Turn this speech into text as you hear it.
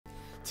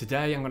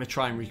Today I'm going to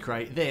try and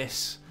recreate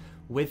this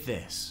with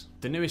this.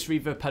 The newest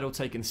reverb pedal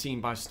taking the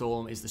scene by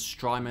storm is the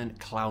Strymon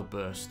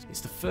Cloudburst.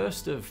 It's the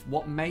first of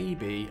what may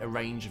be a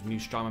range of new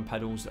Strymon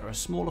pedals that are a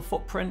smaller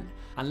footprint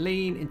and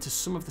lean into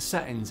some of the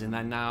settings in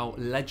their now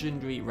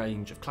legendary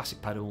range of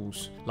classic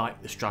pedals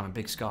like the Strymon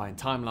Big Sky and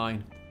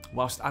Timeline,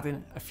 whilst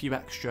adding a few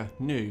extra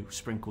new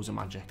sprinkles of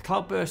magic. The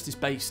Cloudburst is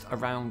based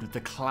around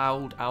the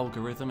cloud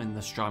algorithm in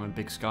the Strymon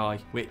Big Sky,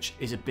 which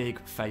is a big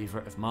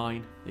favourite of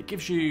mine. It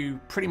gives you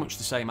pretty much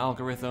the same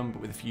algorithm,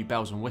 but with a few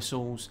bells and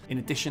whistles. In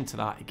addition to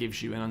that, it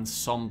gives you an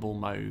ensemble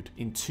mode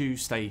in 2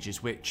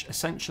 stages, which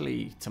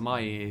essentially, to my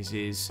ears,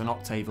 is an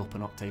octave up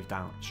and octave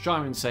down.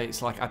 Strymon say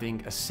it's like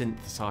adding a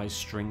synthesized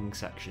string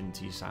section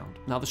to your sound.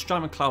 Now, the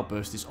Strymon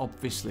Cloudburst is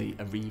obviously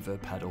a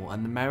reverb pedal,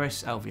 and the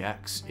Meris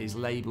LVX is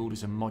labelled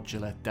as a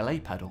modular delay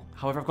pedal.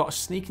 However, I've got a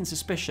sneaking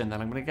suspicion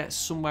that I'm going to get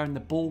somewhere in the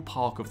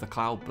ballpark of the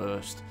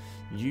Cloudburst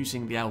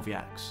using the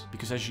LVX,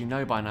 because as you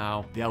know by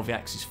now, the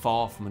LVX is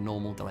far from a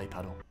normal delay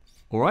pedal.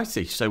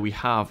 Alrighty, so we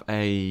have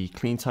a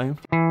clean tone.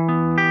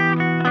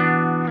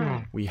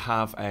 We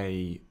have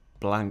a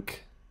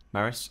blank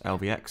Meris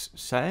LVX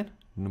setting,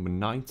 number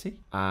 90,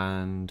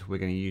 and we're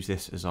going to use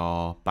this as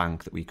our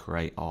bank that we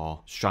create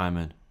our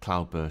Strymon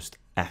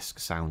Cloudburst-esque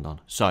sound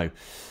on. So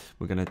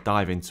we're going to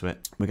dive into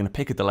it. We're going to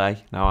pick a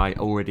delay. Now, I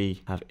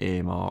already have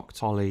earmarked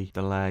poly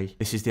delay.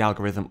 This is the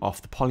algorithm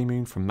off the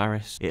Polymoon from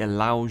Meris. It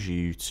allows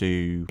you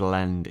to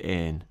blend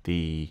in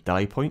the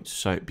delay points,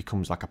 so it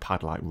becomes like a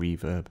pad-like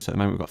reverb. So at the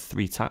moment, we've got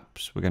 3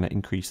 taps. We're going to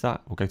increase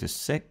that. We'll go to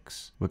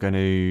 6. We're going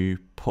to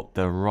put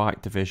the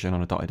right division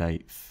on a dotted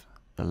eighth,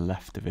 the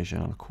left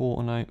division on a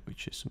quarter note,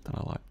 which is something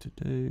I like to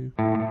do.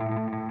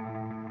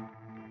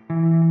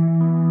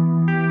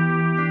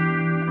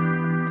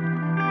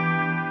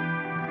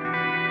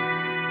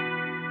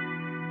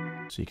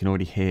 So you can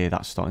already hear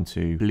that starting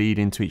to bleed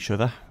into each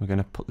other. We're going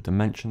to put the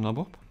dimension knob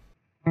up.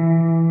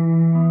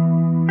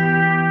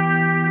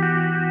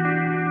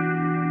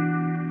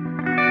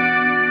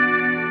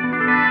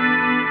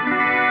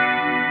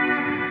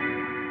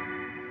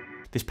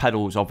 This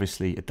pedal is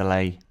obviously a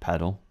delay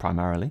pedal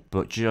primarily,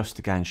 but just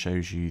again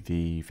shows you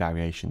the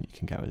variation that you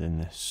can get within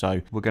this. So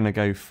we're going to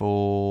go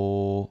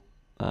for,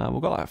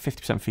 we've got like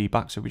 50%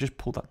 feedback, so we just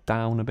pull that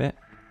down a bit.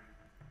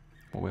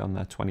 What are we on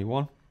there,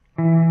 21?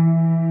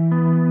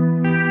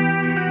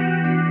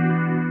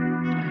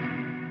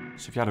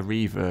 So if you had a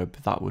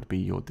reverb, that would be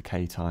your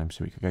decay time.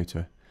 So we could go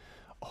to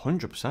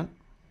 100%.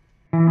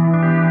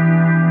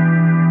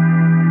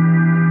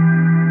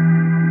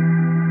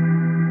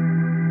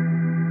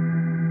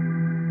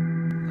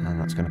 And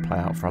that's going to play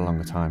out for a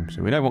longer time.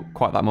 So we don't want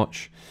quite that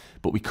much,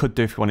 but we could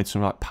do if we wanted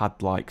some like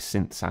pad-like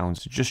synth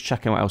sounds. So just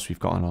checking what else we've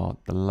got on our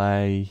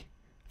delay. I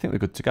think we're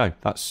good to go.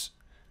 That's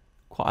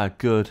quite a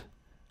good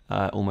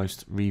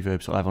almost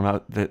reverb sort of level.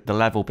 Now the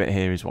level bit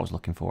here is what I was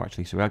looking for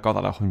actually, so we got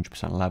that at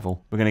 100%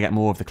 level. We're going to get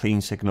more of the clean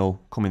signal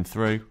coming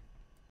through,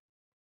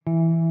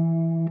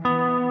 and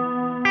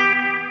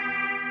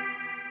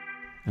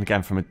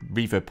again from a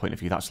reverb point of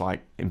view, that's like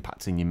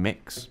impacting your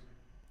mix.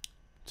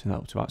 Turn that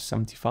up to about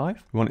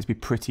 75. We want it to be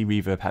pretty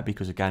reverb heavy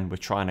because again we're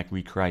trying to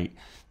recreate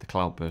the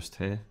Cloudburst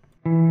here.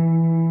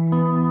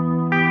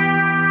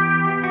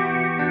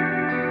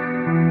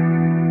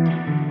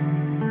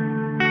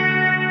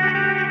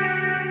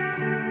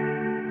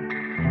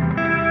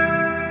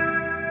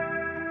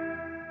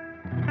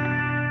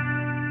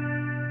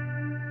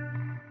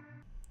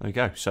 There we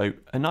go, so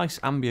a nice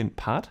ambient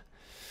pad.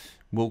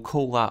 We'll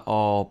call that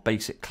our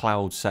basic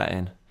cloud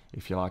setting,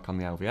 if you like, on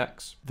the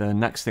LVX. The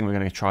next thing we're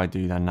going to try to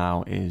do then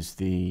now is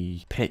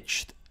the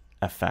pitched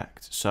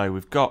effect. So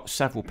we've got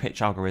several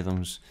pitch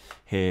algorithms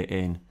here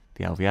in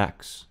the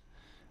LVX.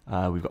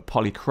 We've got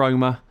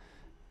polychroma,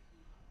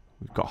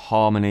 we've got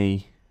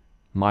harmony,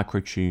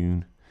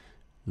 microtune,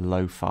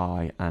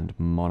 lo-fi, and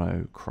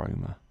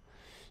monochroma.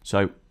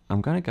 So I'm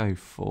going to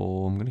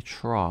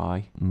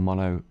try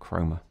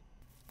monochroma.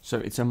 So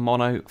it's a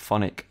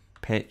monophonic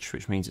pitch,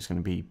 which means it's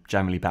going to be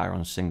generally better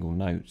on single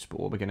notes.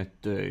 But what we're going to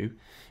do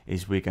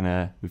is we've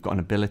got an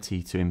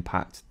ability to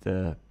impact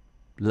the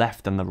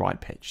left and the right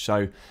pitch.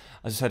 So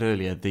as I said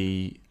earlier,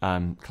 the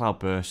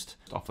Cloudburst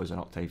offers an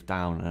octave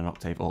down and an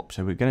octave up.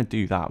 So we're going to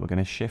do that. We're going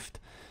to shift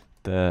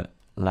the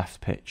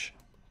left pitch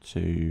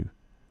to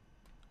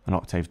an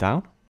octave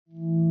down.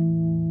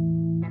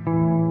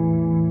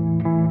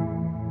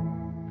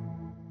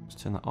 Let's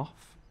turn that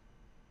off.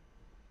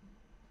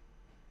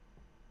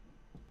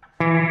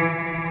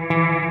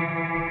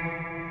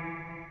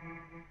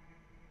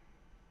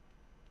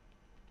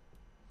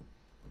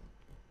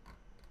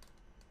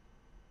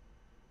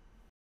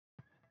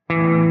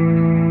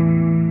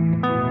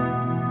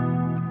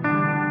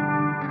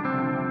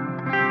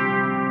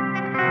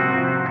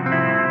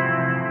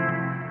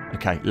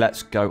 Okay,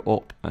 let's go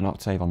up an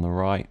octave on the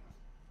right.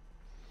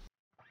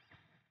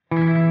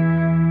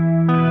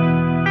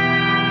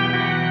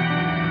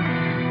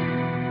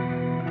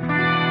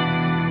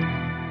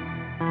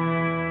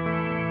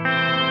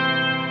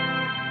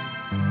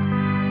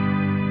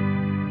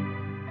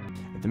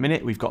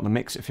 minute, we've got the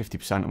mix at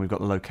 50% and we've got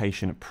the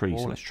location at pre.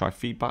 So let's try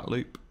feedback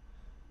loop.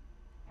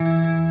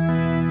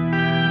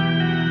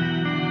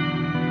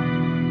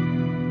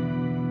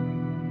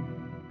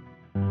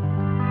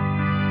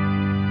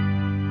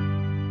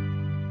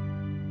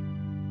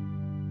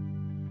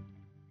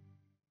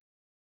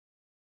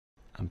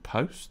 And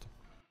post.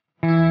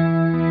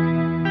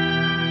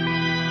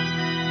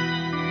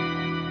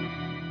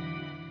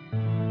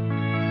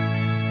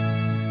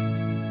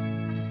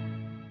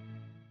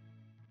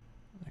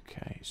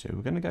 Okay, so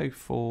we're going to go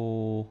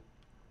for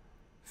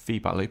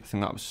feedback loop. I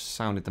think that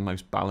sounded the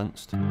most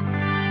balanced. And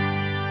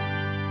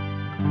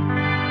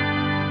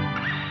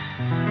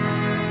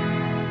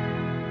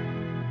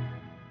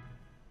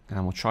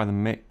we'll try the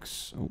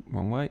mix. Oh,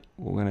 wrong way.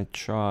 We're going to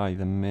try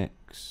the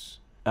mix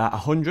at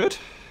 100.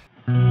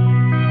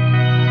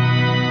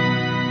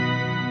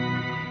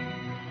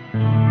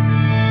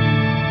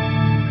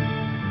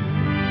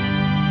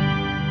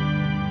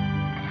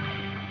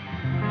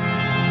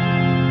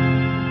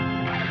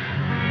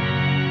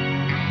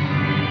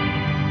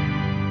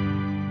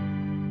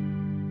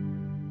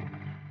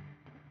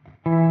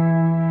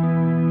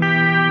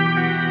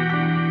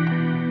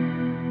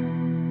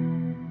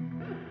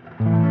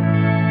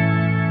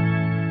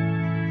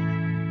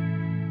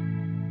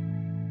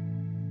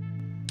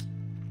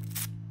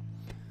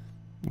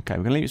 Okay,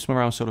 we're going to leave it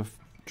somewhere around sort of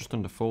just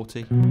under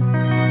 40.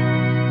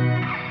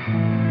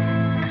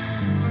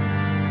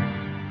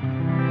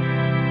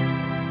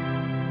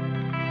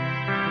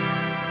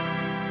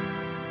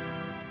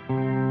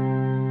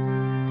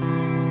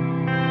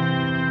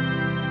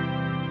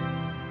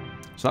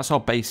 So that's our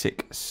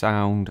basic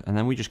sound, and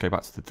then we just go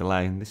back to the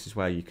delay, and this is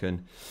where you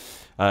can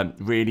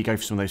really go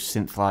for some of those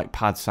synth-like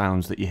pad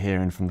sounds that you're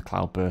hearing from the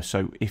Cloudburst.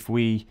 So if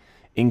we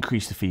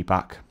increase the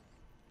feedback,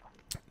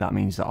 that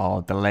means that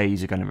our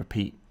delays are going to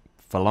repeat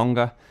for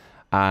longer,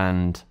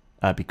 and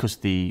because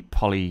the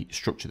poly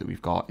structure that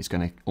we've got is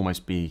going to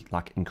almost be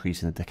like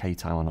increasing the decay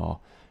time on our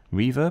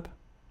reverb.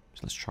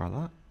 So let's try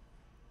that.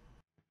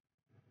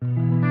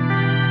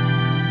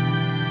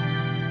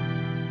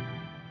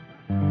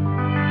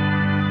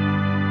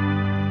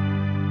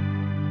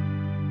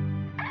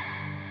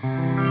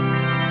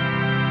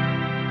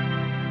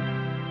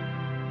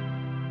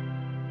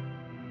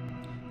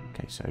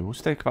 Okay, so we'll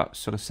stick about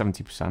sort of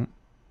 70%,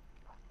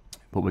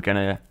 but we're going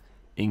to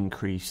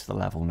increase the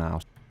level now.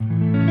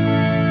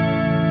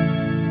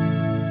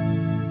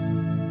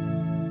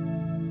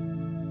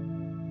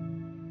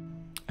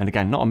 And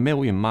again, not a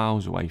million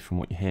miles away from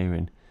what you're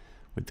hearing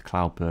with the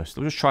Cloudburst.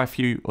 We'll just try a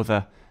few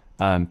other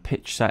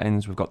pitch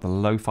settings. We've got the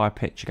lo-fi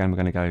pitch. Again, we're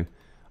going to go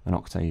an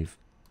octave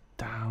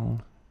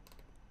down,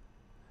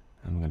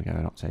 and we're going to go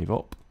an octave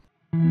up.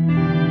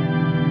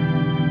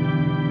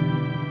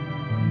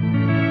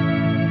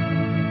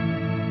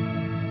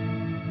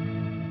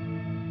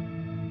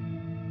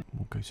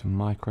 Go to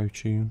micro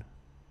tune.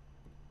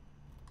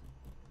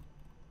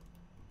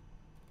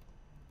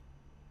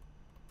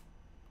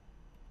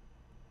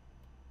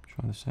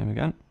 Try the same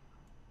again.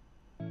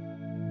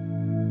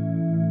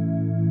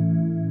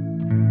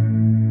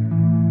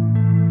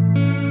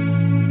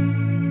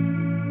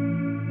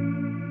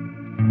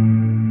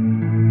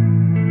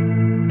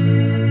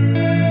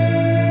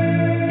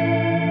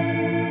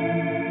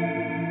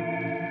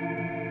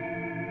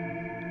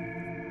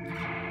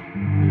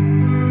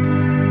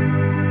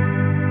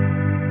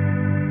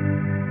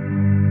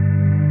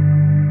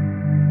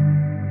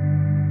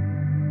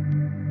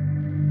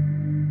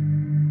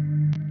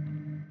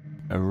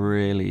 A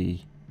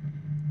really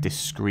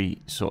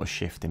discrete sort of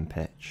shift in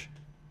pitch.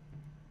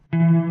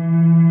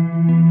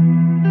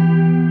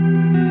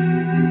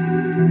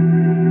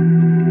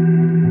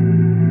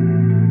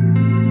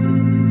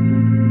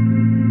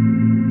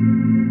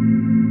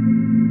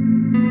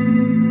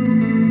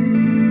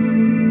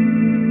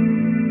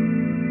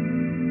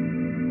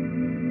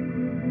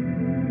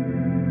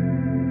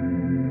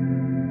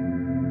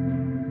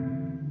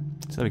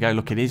 So there we go.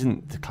 Look, it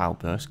isn't the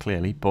Cloudburst,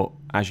 clearly, but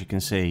as you can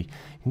see,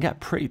 you can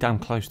get pretty damn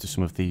close to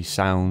some of these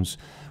sounds,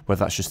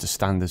 whether that's just a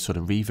standard sort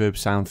of reverb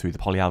sound through the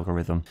poly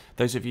algorithm.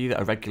 Those of you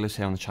that are regulars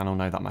here on the channel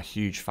know that I'm a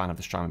huge fan of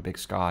the Strymon Big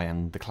Sky,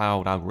 and the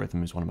Cloud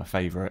algorithm is one of my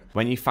favourite.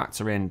 When you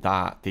factor in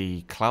that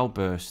the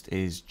Cloudburst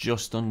is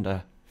just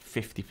under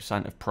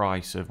 50% of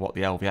price of what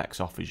the LVX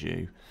offers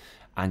you,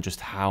 and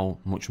just how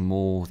much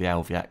more the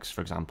LVX,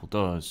 for example,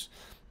 does,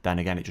 then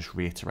again, it just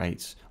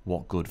reiterates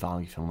what good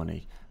value for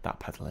money that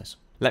pedal is.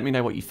 Let me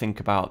know what you think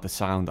about the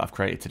sound that I've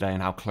created today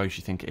and how close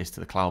you think it is to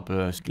the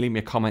Cloudburst. Leave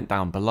me a comment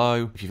down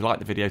below. If you've liked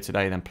the video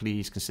today, then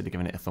please consider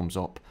giving it a thumbs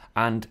up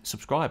and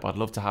subscribe. I'd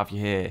love to have you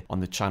here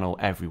on the channel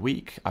every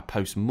week. I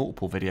post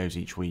multiple videos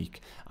each week,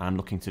 and I'm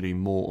looking to do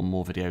more and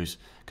more videos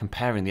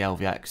comparing the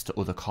LVX to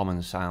other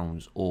common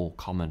sounds or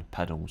common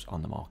pedals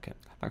on the market.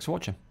 Thanks for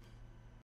watching.